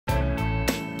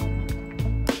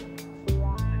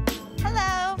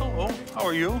How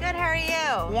are you? Good, how are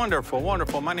you? Wonderful,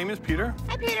 wonderful. My name is Peter.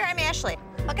 Hi, Peter. I'm Ashley.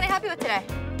 What can I help you with today?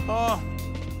 I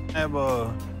have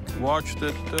a watch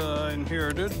that I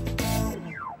inherited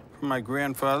from my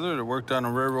grandfather that worked on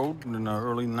a railroad in the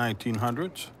early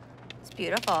 1900s. It's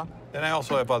beautiful. And I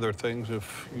also have other things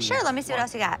if you Sure, let me see what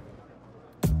else want. you got.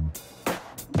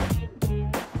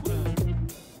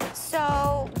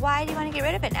 So, why do you want to get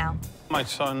rid of it now? My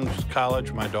son's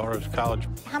college, my daughter's college.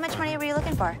 How much money were you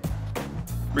looking for?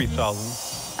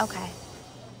 $3,000. Okay.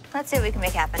 Let's see what we can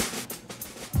make happen.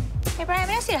 Hey, Brian,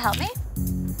 may I ask you to help me?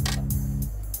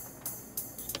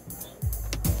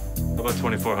 About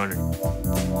 2,400.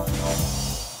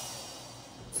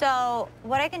 So,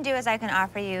 what I can do is I can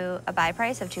offer you a buy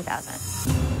price of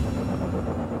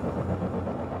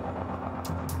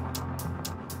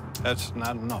 $2,000. That's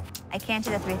not enough. I can't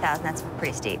do the $3,000. That's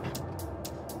pretty steep.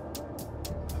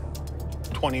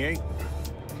 28.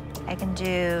 I can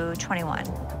do 21.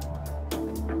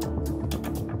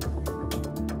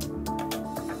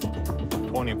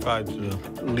 25 is the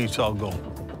least I'll go.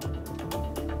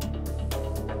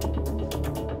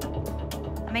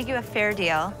 I'll make you a fair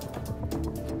deal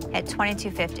at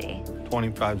 $22.50.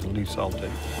 25 is the least I'll take.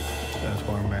 That's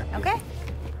where I'm at. Okay.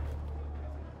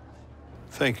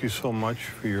 Thank you so much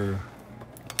for your...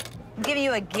 I'm giving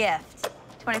you a gift.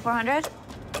 $2,400.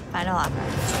 Final offer.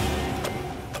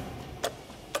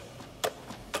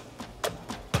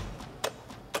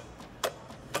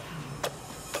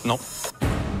 Nope.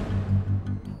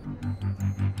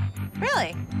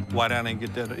 Really? Why didn't I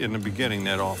get that in the beginning,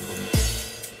 that offer?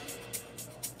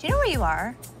 Do you know where you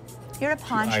are? You're at a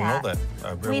pawn shop. I know that.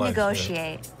 I realize We that.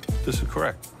 negotiate. This is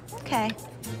correct. Okay.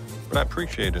 But I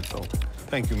appreciate it, though.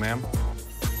 Thank you, ma'am.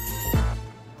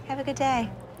 Have a good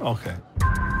day. Okay.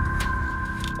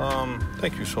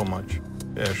 Thank you so much,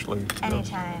 Ashley.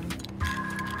 Anytime.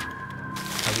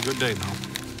 Have a good day now.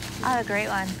 I'll have a great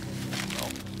one.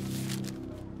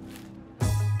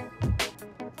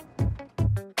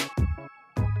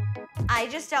 I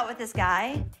just dealt with this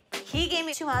guy. He gave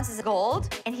me 2 ounces of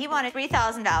gold, and he wanted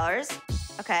 $3,000,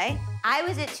 okay? I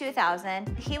was at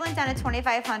 $2,000. He went down to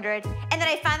 $2,500, and then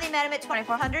I finally met him at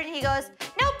 $2,400, and he goes,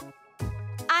 nope,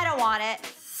 I don't want it.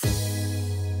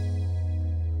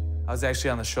 I was actually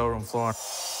on the showroom floor.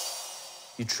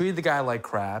 You treated the guy like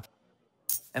crap,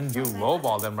 and you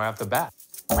lowballed him right off the bat.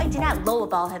 Oh, I did not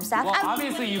lowball him, Seth. Well,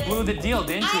 obviously you blew the deal,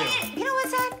 didn't you? You know what,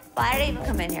 Seth? Why did I even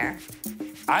come in here?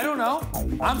 I don't know.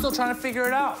 I'm still trying to figure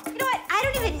it out. You know what? I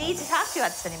don't even need to talk to you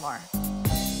about this anymore.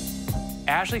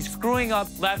 Ashley's screwing up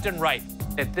left and right.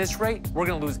 At this rate, we're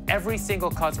gonna lose every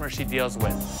single customer she deals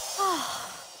with.